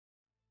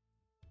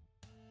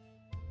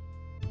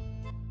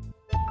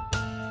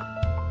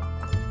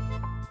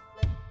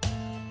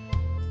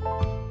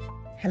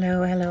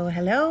Hello, hello,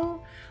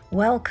 hello.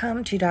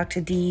 Welcome to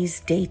Dr. D's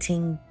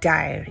Dating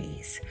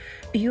Diaries.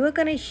 You are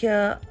going to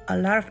hear a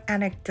lot of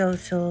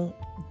anecdotal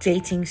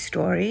dating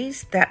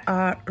stories that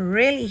are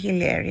really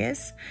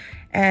hilarious,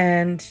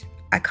 and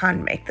I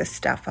can't make this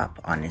stuff up,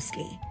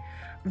 honestly.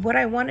 What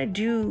I want to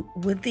do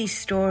with these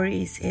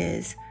stories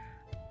is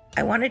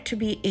I want it to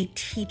be a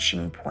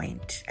teaching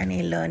point and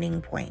a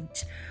learning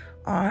point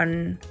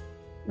on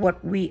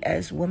what we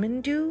as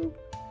women do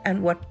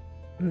and what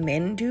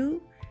men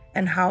do,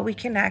 and how we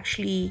can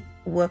actually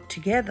work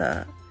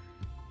together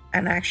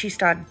and actually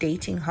start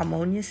dating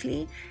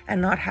harmoniously and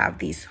not have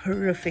these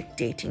horrific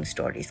dating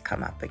stories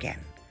come up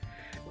again.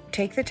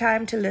 Take the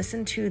time to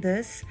listen to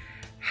this.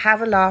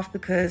 Have a laugh,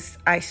 because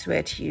I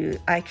swear to you,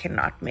 I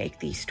cannot make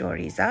these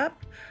stories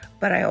up.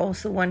 But I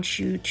also want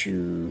you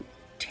to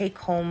take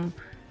home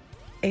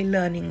a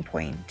learning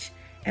point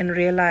and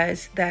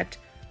realize that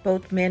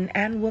both men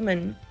and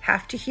women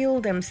have to heal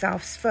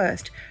themselves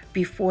first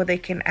before they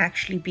can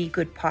actually be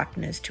good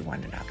partners to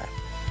one another.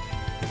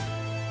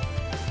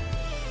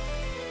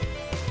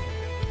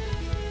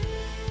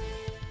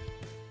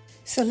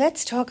 So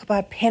let's talk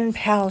about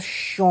Penpal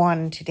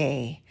Sean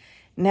today.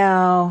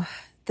 Now,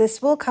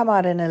 this will come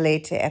out in a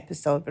later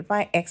episode, but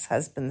my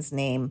ex-husband's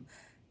name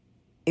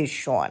is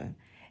Sean.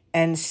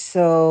 And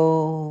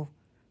so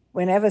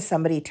whenever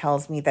somebody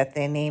tells me that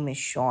their name is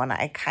Sean,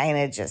 I kind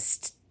of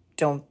just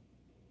don't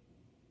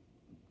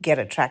get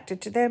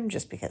attracted to them,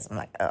 just because I'm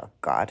like, oh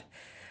God,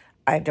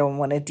 I don't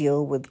want to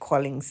deal with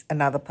calling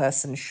another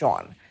person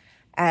Sean.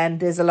 And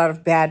there's a lot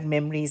of bad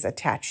memories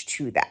attached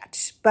to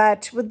that.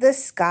 But with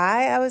this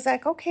guy, I was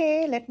like,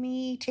 okay, let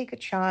me take a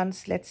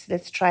chance.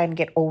 Let's try and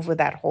get over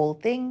that whole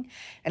thing,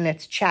 and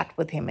let's chat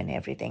with him and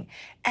everything.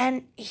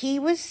 And he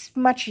was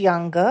much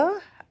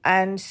younger,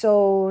 and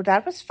so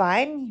that was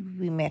fine.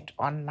 We met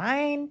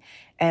online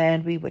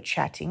and we were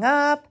chatting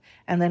up.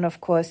 And then,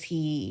 of course,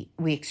 we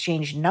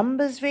exchanged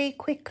numbers very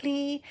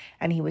quickly,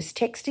 and he was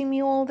texting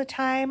me all the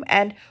time.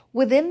 And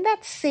within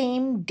that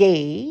same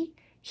day,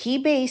 he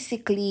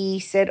basically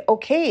said,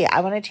 okay, I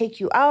want to take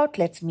you out.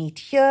 Let's meet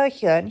here,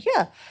 here, and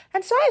here.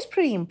 And so I was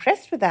pretty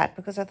impressed with that,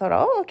 because I thought,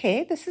 oh,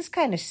 okay, this is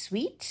kind of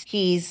sweet.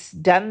 He's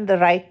done the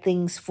right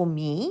things for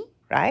me.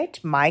 Right?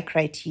 My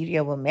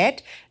criteria were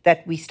met,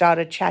 that we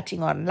started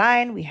chatting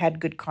online. We had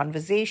good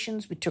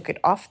conversations. We took it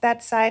off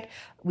that side.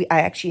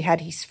 I actually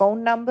had his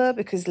phone number,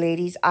 because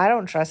ladies, I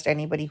don't trust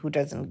anybody who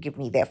doesn't give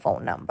me their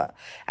phone number.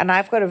 And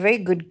I've got a very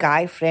good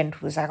guy friend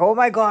who's like, oh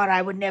my God,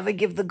 I would never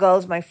give the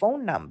girls my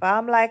phone number.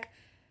 I'm like,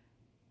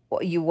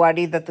 well, you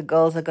worry that the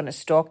girls are going to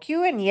stalk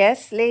you? And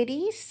yes,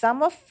 ladies,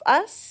 some of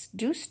us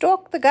do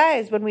stalk the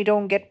guys when we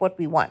don't get what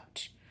we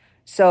want.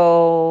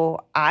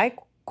 So I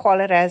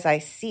call it as I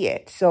see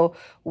it. So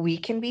we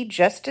can be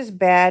just as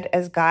bad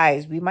as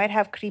guys. We might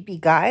have creepy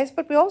guys,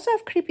 but we also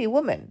have creepy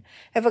women.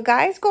 If a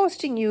guy's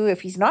ghosting you,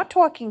 if he's not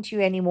talking to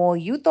you anymore,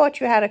 you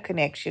thought you had a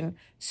connection,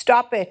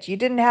 stop it. You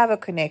didn't have a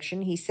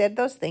connection. He said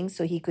those things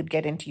so he could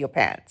get into your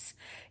pants.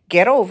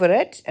 Get over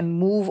it and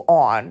move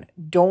on.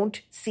 Don't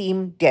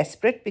seem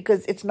desperate,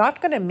 because it's not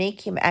going to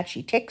make him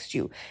actually text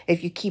you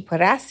if you keep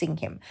harassing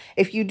him.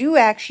 If you do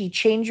actually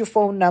change your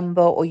phone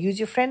number or use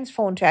your friend's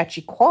phone to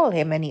actually call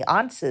him and he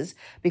answers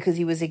because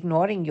he was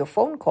ignoring your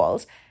phone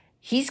calls,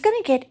 he's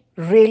going to get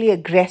really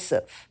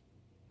aggressive.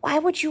 Why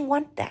would you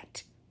want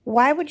that?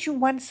 Why would you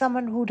want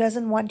someone who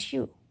doesn't want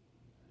you?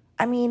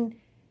 I mean,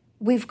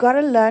 we've got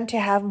to learn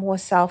to have more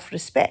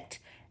self-respect.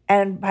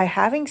 And by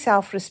having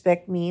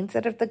self-respect means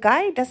that if the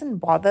guy doesn't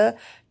bother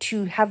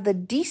to have the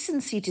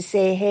decency to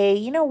say, hey,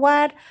 you know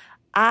what?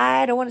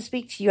 I don't want to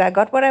speak to you. I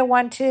got what I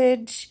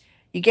wanted.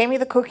 You gave me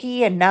the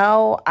cookie and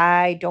now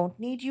I don't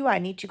need you. I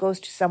need to go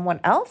to someone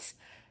else.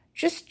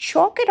 Just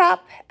chalk it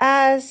up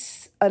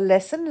as a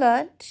lesson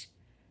learned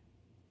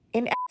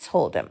in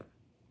assholedom.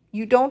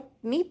 You don't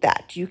need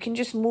that. You can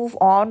just move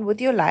on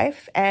with your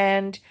life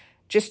and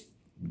just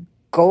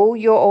go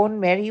your own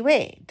merry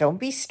way. Don't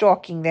be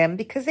stalking them,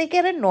 because they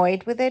get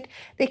annoyed with it.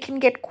 They can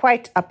get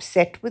quite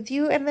upset with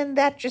you, and then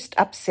that just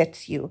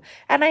upsets you.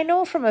 And I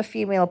know from a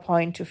female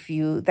point of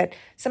view that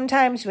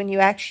sometimes when you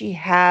actually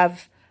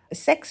have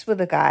sex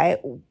with a guy,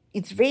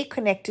 it's very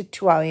connected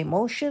to our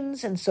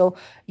emotions. And so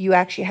you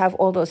actually have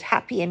all those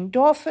happy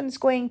endorphins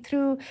going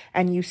through,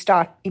 and you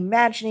start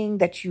imagining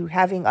that you're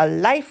having a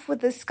life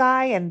with this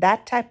guy and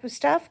that type of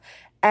stuff.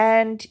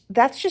 And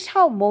that's just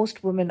how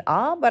most women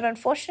are. But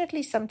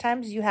unfortunately,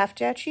 sometimes you have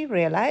to actually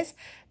realize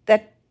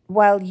that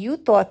while you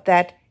thought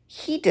that,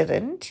 he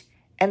didn't.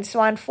 And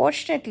so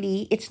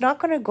unfortunately, it's not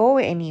going to go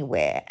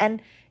anywhere.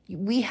 And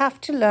we have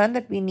to learn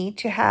that we need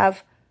to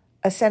have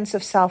a sense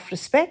of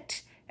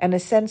self-respect and a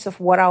sense of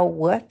what our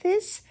worth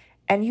is.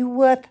 And you're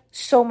worth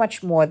so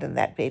much more than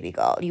that, baby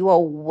girl. You are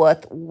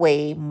worth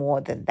way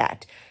more than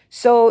that.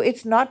 So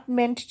it's not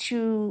meant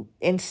to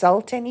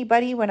insult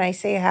anybody when I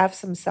say have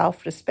some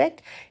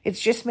self-respect. It's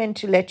just meant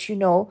to let you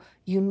know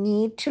you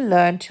need to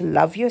learn to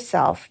love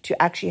yourself,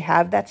 to actually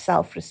have that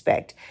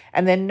self-respect.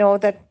 And then know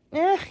that,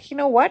 you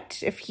know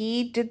what? If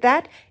he did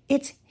that,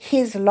 it's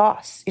his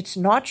loss. It's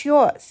not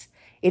yours.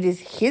 It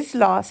is his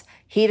loss.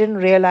 He didn't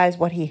realize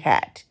what he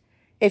had.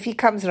 If he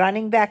comes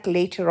running back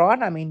later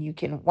on, I mean, you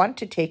can want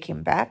to take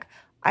him back.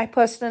 I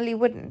personally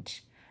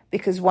wouldn't.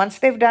 Because once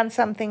they've done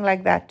something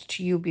like that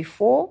to you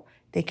before,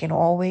 they can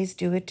always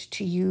do it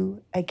to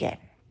you again.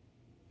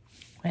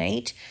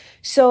 Right?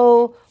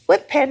 So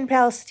with Pen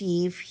Pal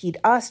Steve, he'd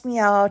asked me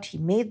out. He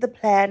made the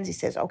plans. He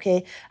says,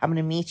 okay, I'm going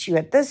to meet you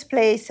at this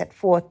place at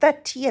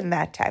 4:30 and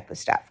that type of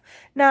stuff.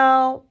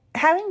 Now,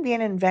 having been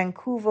in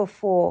Vancouver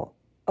for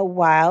a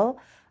while,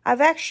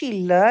 I've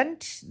actually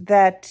learned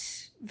that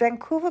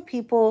Vancouver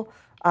people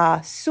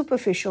are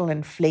superficial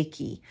and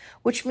flaky,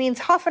 which means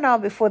half an hour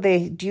before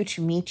they're due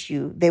to meet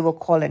you, they will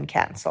call and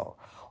cancel.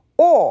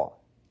 Or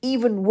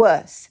even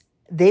worse,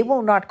 they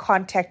will not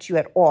contact you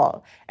at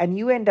all. And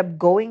you end up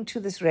going to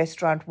this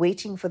restaurant,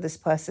 waiting for this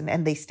person,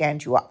 and they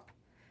stand you up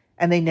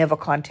and they never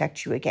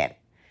contact you again.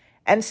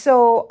 And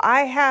so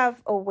I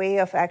have a way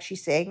of actually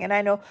saying, and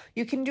I know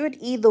you can do it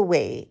either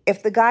way.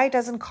 If the guy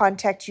doesn't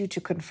contact you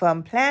to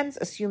confirm plans,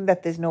 assume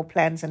that there's no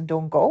plans and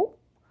don't go,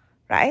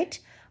 right?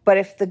 But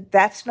if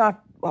that's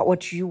not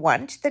what you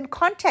want, then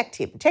contact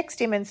him, text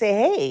him and say,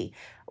 hey,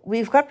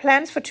 we've got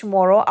plans for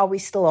tomorrow. Are we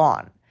still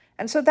on?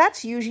 And so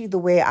that's usually the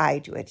way I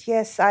do it.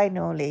 Yes, I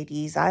know,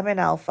 ladies, I'm an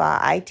alpha.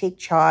 I take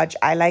charge.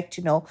 I like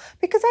to know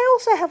because I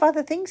also have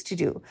other things to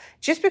do.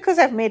 Just because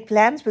I've made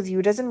plans with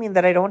you doesn't mean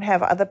that I don't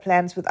have other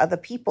plans with other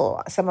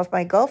people. Some of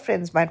my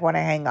girlfriends might want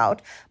to hang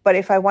out. But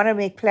if I want to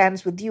make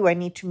plans with you, I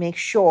need to make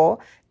sure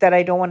that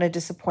I don't want to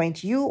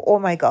disappoint you or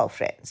my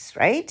girlfriends,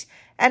 right?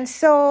 And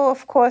so,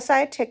 of course,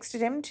 I texted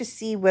him to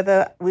see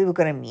whether we were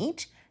going to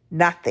meet.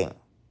 Nothing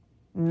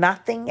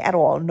at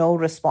all. No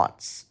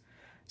response.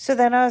 So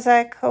then I was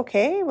like,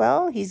 okay,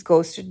 well, he's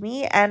ghosted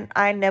me, and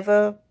I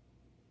never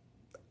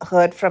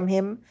heard from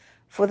him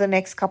for the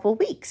next couple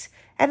weeks.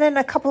 And then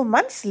a couple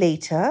months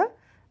later,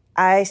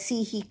 I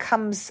see he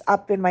comes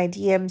up in my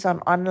DMs on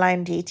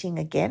online dating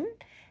again.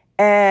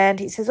 And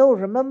he says, oh,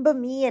 remember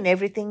me and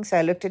everything. So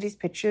I looked at his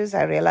pictures.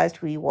 I realized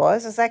who he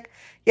was. I was like,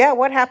 yeah,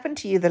 what happened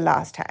to you the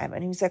last time?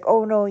 And he was like,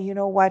 oh, no, you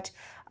know what?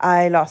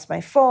 I lost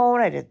my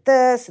phone. I did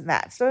this and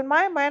that. So in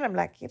my mind, I'm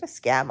like, you're a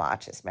scam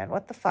artist, man.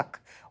 What the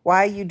fuck?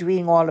 Why are you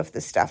doing all of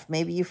this stuff?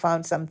 Maybe you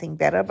found something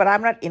better, but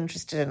I'm not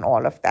interested in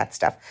all of that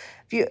stuff.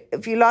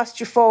 If you lost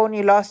your phone,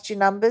 you lost your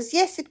numbers.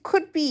 Yes, it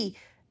could be.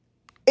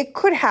 It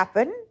could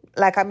happen.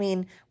 Like, I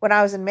mean, when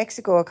I was in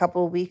Mexico a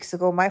couple of weeks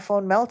ago, my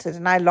phone melted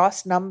and I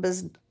lost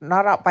numbers,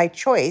 not out by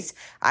choice.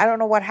 I don't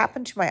know what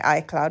happened to my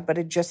iCloud, but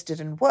it just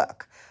didn't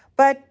work.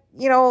 But,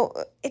 you know,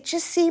 it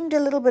just seemed a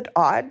little bit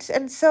odd.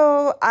 And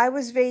so I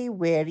was very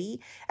wary.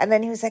 And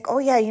then he was like, oh,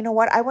 yeah, you know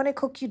what? I want to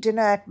cook you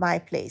dinner at my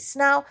place.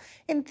 Now,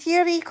 in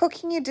theory,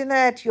 cooking you dinner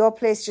at your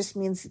place just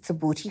means it's a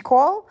booty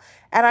call.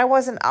 And I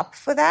wasn't up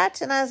for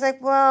that. And I was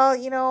like, well,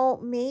 you know,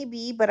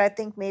 maybe, but I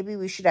think maybe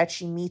we should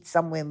actually meet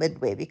somewhere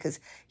midway because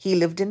he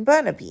lived in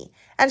Burnaby.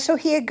 And so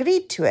he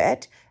agreed to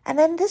it. And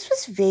then this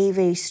was very,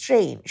 very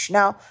strange.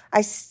 Now,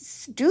 I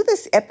do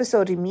this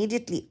episode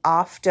immediately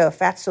after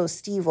Fatso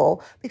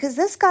Steve-O because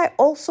this guy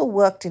also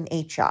worked in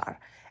HR.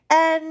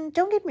 And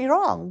don't get me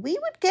wrong,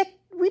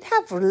 we'd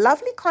have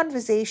lovely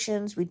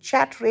conversations. We'd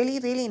chat really,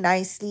 really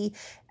nicely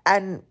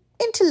and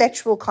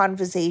intellectual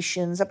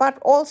conversations about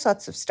all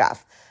sorts of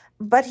stuff.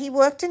 But he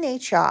worked in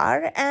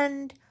HR,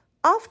 and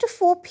after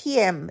 4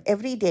 p.m.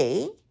 every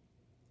day,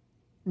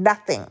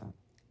 nothing.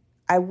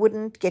 I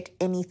wouldn't get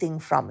anything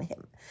from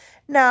him.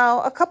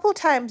 Now, a couple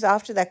times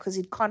after that, because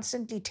he'd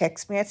constantly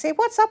text me, I'd say,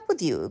 what's up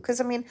with you?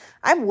 Because, I mean,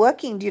 I'm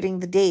working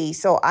during the day,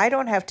 so I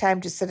don't have time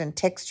to sit and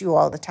text you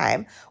all the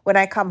time. When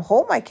I come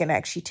home, I can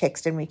actually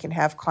text and we can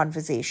have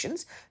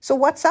conversations. So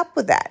what's up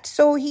with that?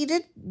 So he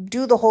did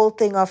do the whole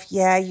thing of,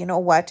 yeah, you know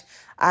what?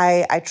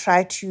 I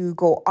try to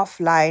go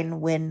offline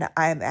when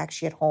I'm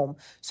actually at home,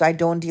 so I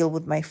don't deal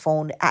with my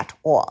phone at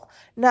all.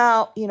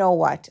 Now, you know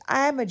what?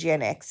 I'm a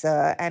Gen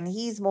Xer, and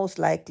he's most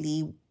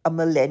likely a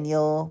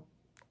millennial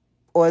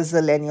or a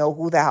zillennial,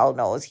 who the hell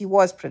knows? He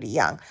was pretty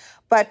young.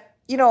 But,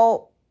 you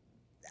know,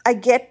 I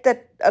get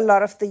that a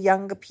lot of the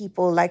younger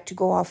people like to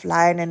go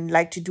offline and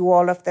like to do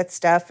all of that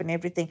stuff and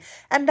everything.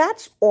 And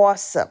that's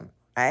awesome,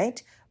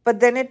 right? But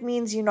then it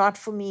means you're not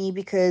for me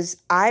because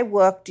I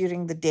work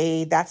during the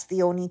day. That's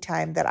the only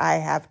time that I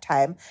have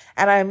time.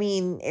 And I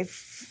mean,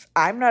 if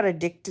I'm not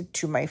addicted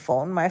to my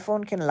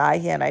phone can lie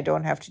here and I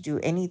don't have to do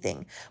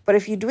anything. But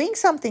if you're doing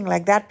something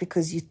like that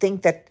because you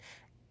think that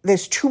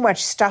there's too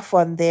much stuff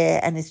on there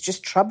and it's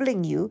just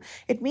troubling you,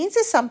 it means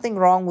there's something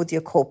wrong with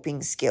your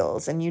coping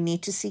skills and you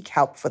need to seek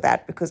help for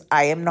that because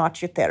I am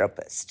not your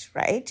therapist,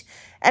 right?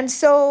 And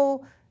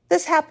so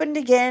this happened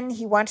again.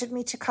 He wanted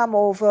me to come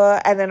over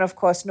and then, of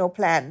course, no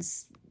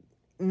plans,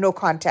 no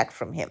contact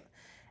from him.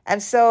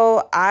 And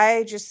so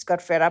I just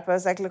got fed up. I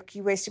was like, look,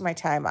 you're wasting my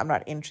time. I'm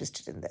not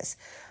interested in this.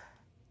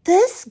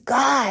 This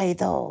guy,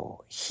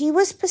 though, he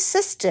was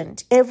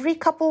persistent. Every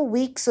couple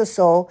weeks or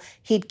so,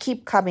 he'd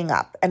keep coming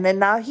up. And then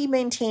now he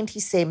maintained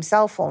his same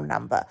cell phone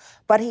number,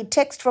 but he'd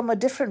text from a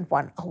different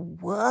one, a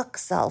work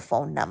cell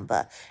phone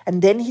number.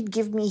 And then he'd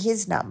give me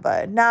his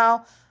number.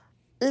 Now,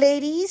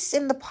 ladies,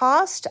 in the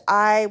past,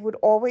 I would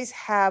always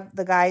have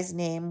the guy's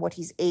name, what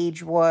his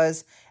age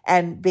was,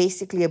 and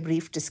basically a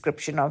brief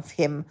description of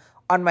him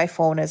on my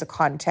phone as a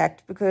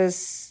contact,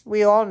 because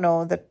we all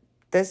know that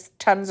there's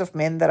tons of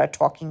men that are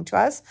talking to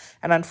us.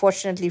 And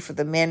unfortunately for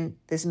the men,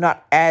 there's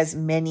not as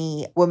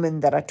many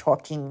women that are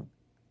talking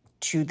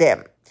to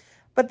them.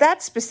 But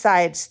that's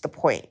besides the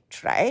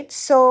point, right?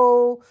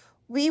 So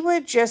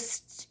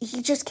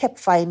he just kept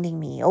finding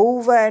me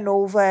over and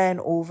over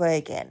and over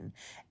again.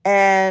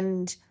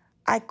 And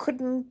I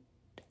couldn't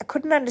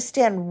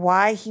understand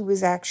why he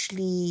was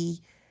actually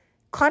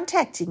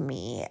contacting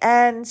me.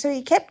 And so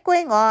he kept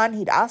going on.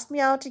 He'd ask me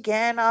out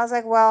again. I was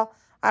like, well,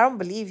 I don't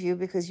believe you,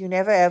 because you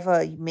never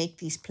ever make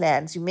these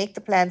plans. You make the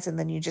plans and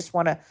then you just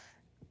want to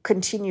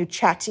continue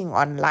chatting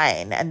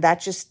online, and that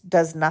just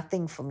does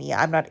nothing for me.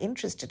 I'm not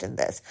interested in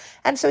this.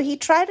 And so he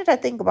tried it, I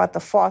think, about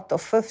the fourth or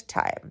fifth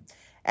time.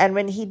 And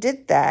when he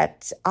did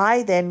that,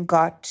 I didn't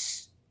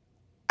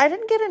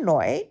get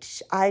annoyed.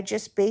 I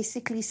just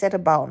basically set a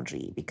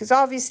boundary, because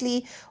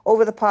obviously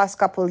over the past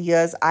couple of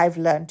years, I've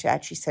learned to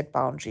actually set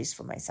boundaries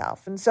for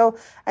myself. And so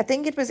I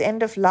think it was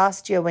end of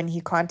last year when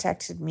he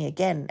contacted me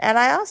again. And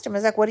I asked him, I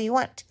was like, what do you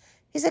want?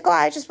 He's like, oh,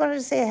 I just wanted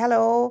to say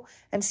hello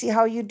and see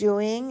how you're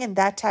doing and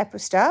that type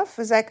of stuff.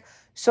 I was like,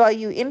 so are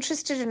you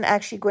interested in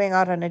actually going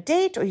out on a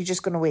date, or are you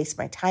just going to waste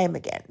my time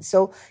again?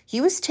 So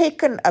he was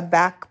taken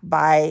aback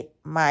by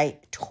my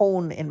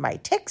tone in my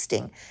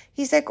texting.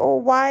 He's like, oh,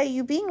 why are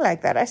you being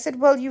like that? I said,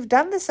 well, you've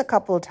done this a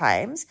couple of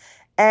times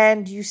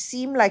and you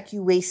seem like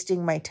you're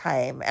wasting my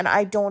time, and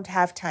I don't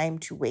have time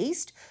to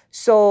waste.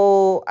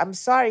 So I'm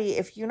sorry,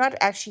 if you're not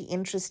actually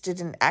interested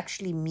in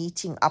actually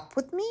meeting up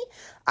with me,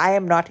 I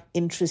am not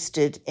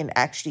interested in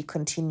actually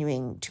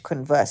continuing to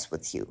converse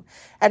with you.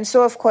 And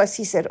so, of course,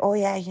 he said, oh,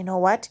 yeah, you know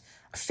what?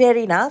 Fair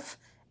enough.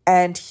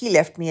 And he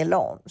left me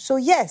alone. So,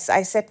 yes,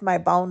 I set my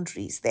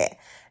boundaries there.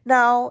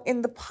 Now,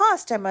 in the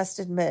past, I must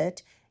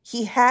admit,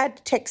 he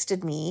had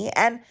texted me,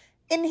 and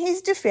in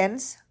his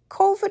defense,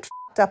 COVID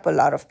fucked up a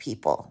lot of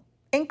people,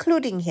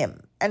 including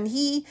him. And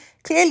he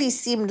clearly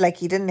seemed like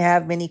he didn't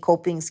have many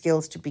coping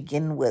skills to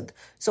begin with.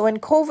 So when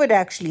COVID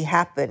actually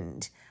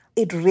happened,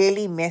 it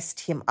really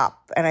messed him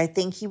up. And I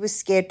think he was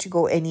scared to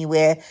go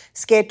anywhere,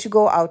 scared to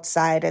go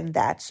outside and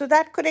that. So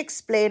that could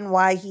explain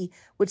why he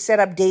would set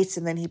up dates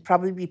and then he'd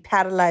probably be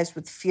paralyzed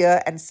with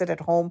fear and sit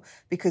at home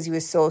because he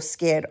was so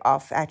scared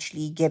of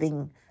actually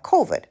getting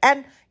COVID.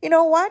 And you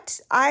know what?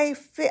 I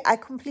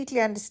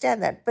completely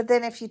understand that. But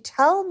then if you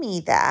tell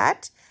me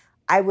that,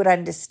 I would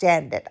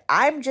understand it.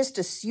 I'm just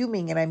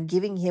assuming, and I'm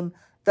giving him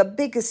the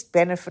biggest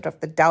benefit of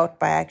the doubt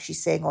by actually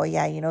saying, oh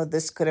yeah,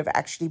 this could have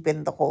actually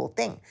been the whole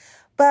thing.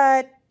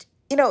 But,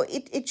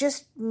 it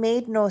just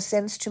made no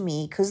sense to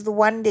me, because the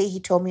one day he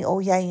told me, oh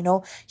yeah,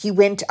 he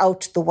went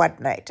out the one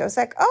night. I was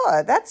like,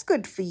 oh, that's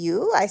good for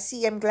you.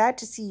 I'm glad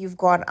to see you've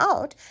gone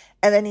out.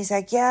 And then he's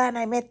like, yeah, and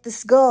I met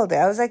this girl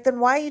there. I was like, then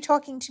why are you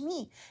talking to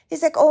me?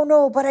 He's like, oh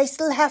no, but I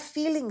still have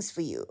feelings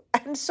for you.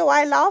 And so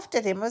I laughed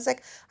at him. I was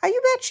like, are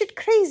you batshit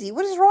crazy?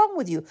 What is wrong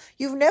with you?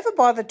 You've never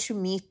bothered to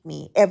meet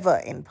me ever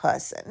in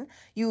person.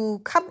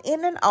 You come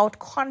in and out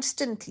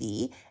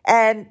constantly.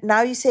 And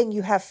now you're saying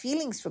you have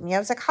feelings for me. I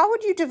was like, how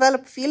would you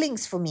develop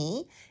feelings for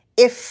me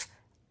if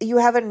you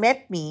haven't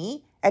met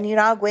me and you're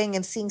now going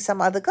and seeing some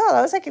other girl?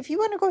 I was like, if you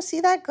want to go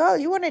see that girl,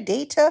 you want to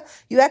date her,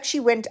 you actually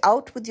went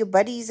out with your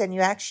buddies and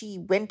you actually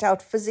went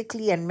out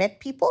physically and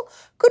met people,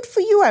 good for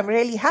you. I'm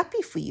really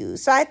happy for you.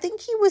 So I think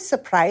he was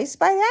surprised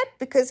by that,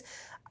 because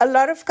a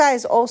lot of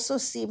guys also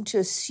seem to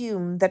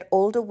assume that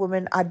older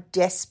women are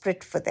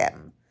desperate for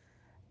them.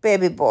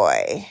 Baby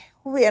boy,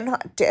 we are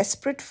not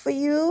desperate for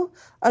you.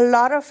 A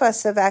lot of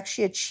us have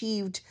actually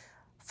achieved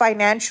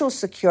financial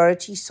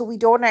security, so we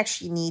don't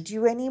actually need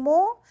you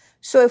anymore.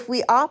 So if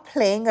we are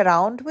playing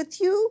around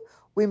with you,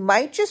 we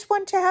might just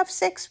want to have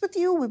sex with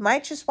you. We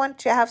might just want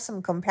to have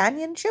some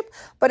companionship.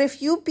 But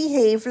if you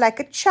behave like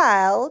a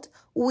child,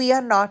 we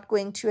are not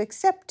going to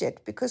accept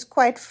it, because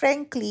quite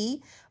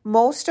frankly,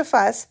 most of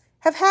us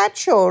have had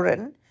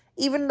children.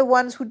 Even the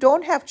ones who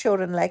don't have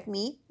children like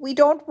me, we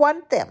don't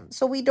want them.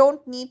 So we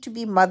don't need to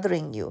be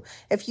mothering you.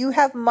 If you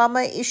have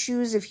mama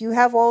issues, if you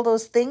have all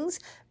those things,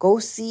 go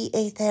see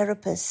a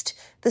therapist.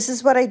 This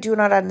is what I do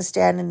not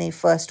understand in a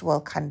first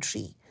world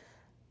country.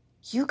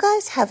 You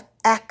guys have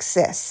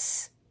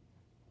access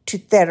to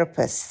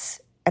therapists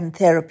and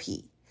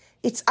therapy.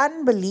 It's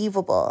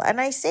unbelievable. And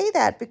I say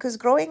that because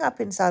growing up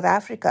in South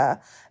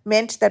Africa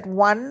meant that,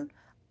 one,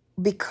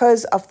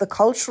 because of the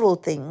cultural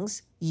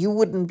things, you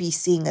wouldn't be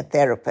seeing a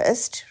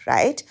therapist,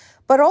 right?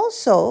 But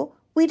also,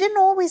 we didn't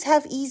always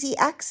have easy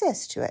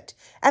access to it.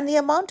 And the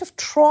amount of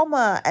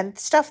trauma and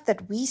stuff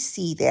that we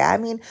see there. I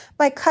mean,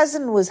 my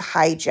cousin was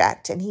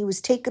hijacked and he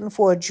was taken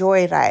for a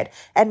joyride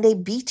and they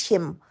beat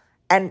him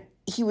and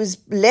he was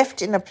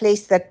left in a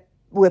place that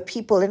where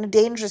people in a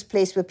dangerous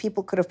place where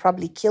people could have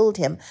probably killed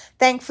him.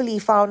 Thankfully, he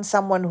found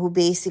someone who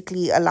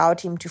basically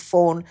allowed him to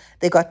phone.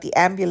 They got the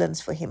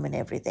ambulance for him and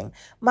everything.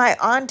 My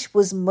aunt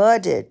was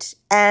murdered.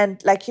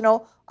 And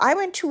I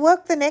went to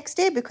work the next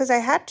day because I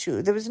had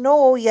to. There was no,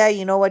 oh yeah,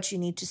 you know what, you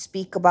need to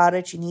speak about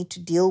it. You need to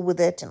deal with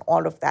it and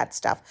all of that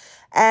stuff.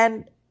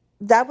 And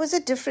that was a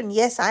different,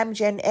 yes, I'm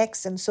Gen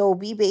X. And so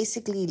we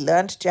basically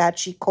learned to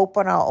actually cope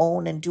on our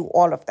own and do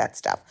all of that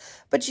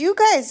stuff. But you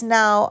guys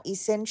now,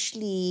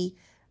 essentially,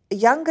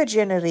 younger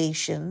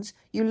generations,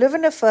 you live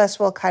in a first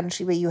world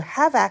country where you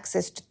have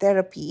access to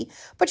therapy,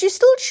 but you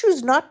still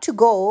choose not to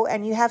go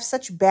and you have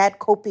such bad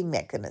coping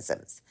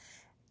mechanisms.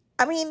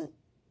 I mean,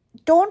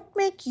 don't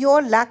make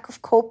your lack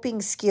of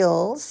coping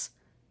skills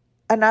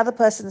another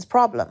person's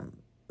problem.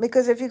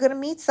 Because if you're going to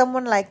meet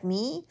someone like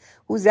me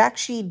who's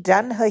actually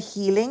done her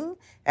healing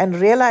and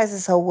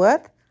realizes her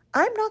worth,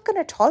 I'm not going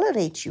to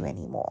tolerate you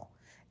anymore.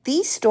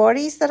 These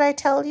stories that I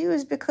tell you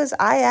is because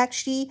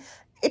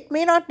it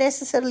may not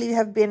necessarily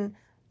have been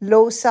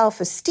low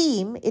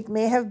self-esteem. It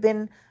may have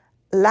been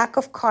lack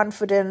of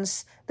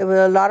confidence. There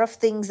were a lot of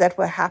things that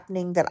were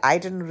happening that I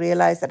didn't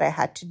realize that I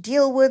had to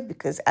deal with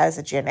because as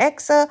a Gen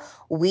Xer,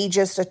 we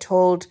just are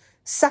told,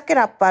 suck it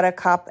up,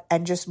 buttercup,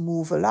 and just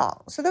move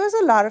along. So there was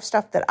a lot of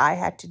stuff that I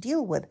had to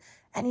deal with.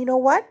 And you know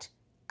what?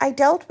 I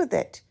dealt with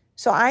it.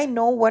 So I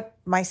know what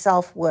my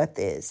self-worth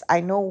is. I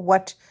know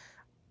what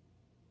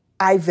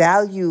I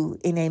value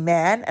in a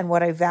man and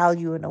what I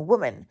value in a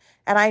woman.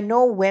 And I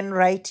know when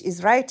right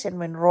is right and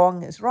when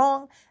wrong is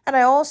wrong. And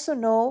I also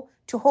know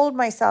to hold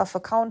myself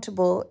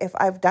accountable if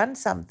I've done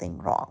something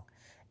wrong.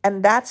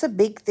 And that's a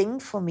big thing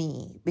for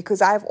me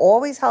because I've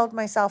always held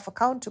myself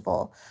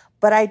accountable,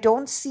 but I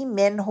don't see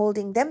men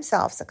holding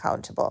themselves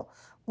accountable.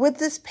 With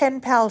this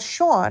pen pal,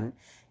 Sean,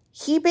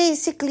 he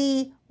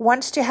basically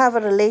wants to have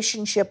a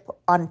relationship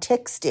on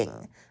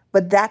texting,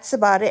 but that's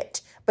about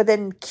it. But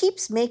then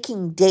keeps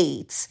making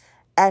dates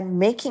and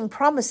making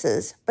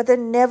promises, but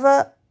then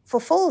never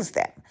fulfills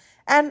them.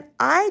 And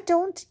I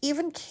don't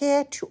even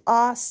care to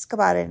ask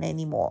about it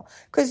anymore.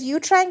 Because you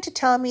trying to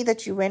tell me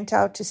that you went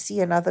out to see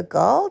another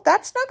girl,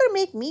 that's not going to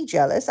make me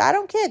jealous. I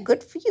don't care.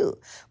 Good for you.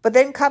 But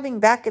then coming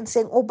back and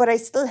saying, oh, but I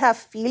still have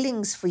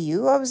feelings for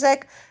you. I was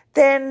like,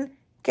 then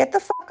get the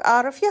fuck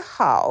out of your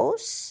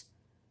house.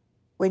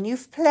 When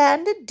you've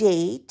planned a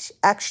date,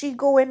 actually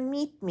go and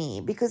meet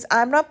me because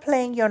I'm not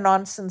playing your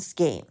nonsense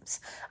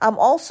games. I'm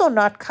also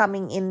not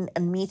coming in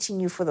and meeting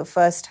you for the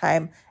first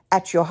time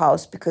at your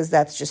house because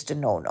that's just a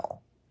no-no.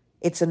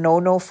 It's a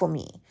no-no for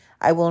me.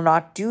 I will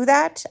not do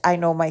that. I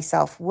know my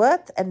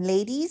self-worth. And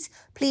ladies,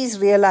 please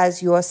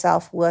realize your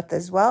self-worth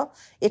as well.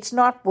 It's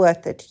not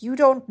worth it. You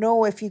don't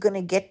know if you're going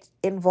to get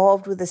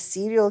involved with a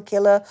serial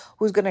killer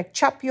who's going to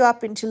chop you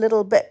up into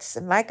little bits.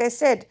 And like I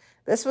said,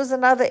 this was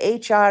another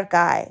HR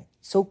guy.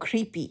 So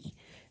creepy.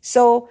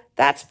 So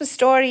that's the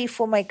story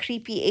for my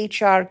creepy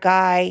HR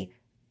guy.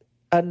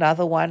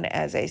 Another one,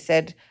 as I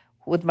said,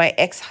 with my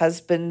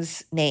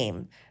ex-husband's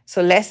name.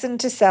 So lesson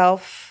to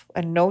self,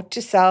 a note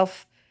to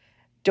self,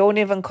 don't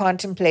even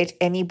contemplate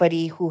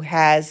anybody who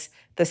has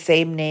the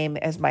same name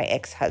as my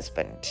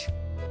ex-husband.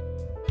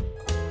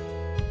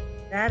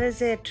 That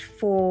is it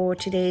for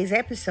today's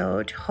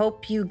episode.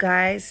 Hope you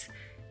guys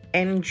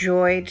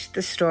enjoyed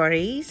the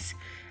stories,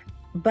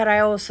 but I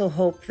also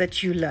hope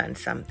that you learned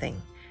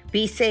something.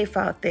 Be safe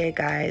out there,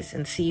 guys,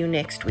 and see you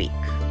next week.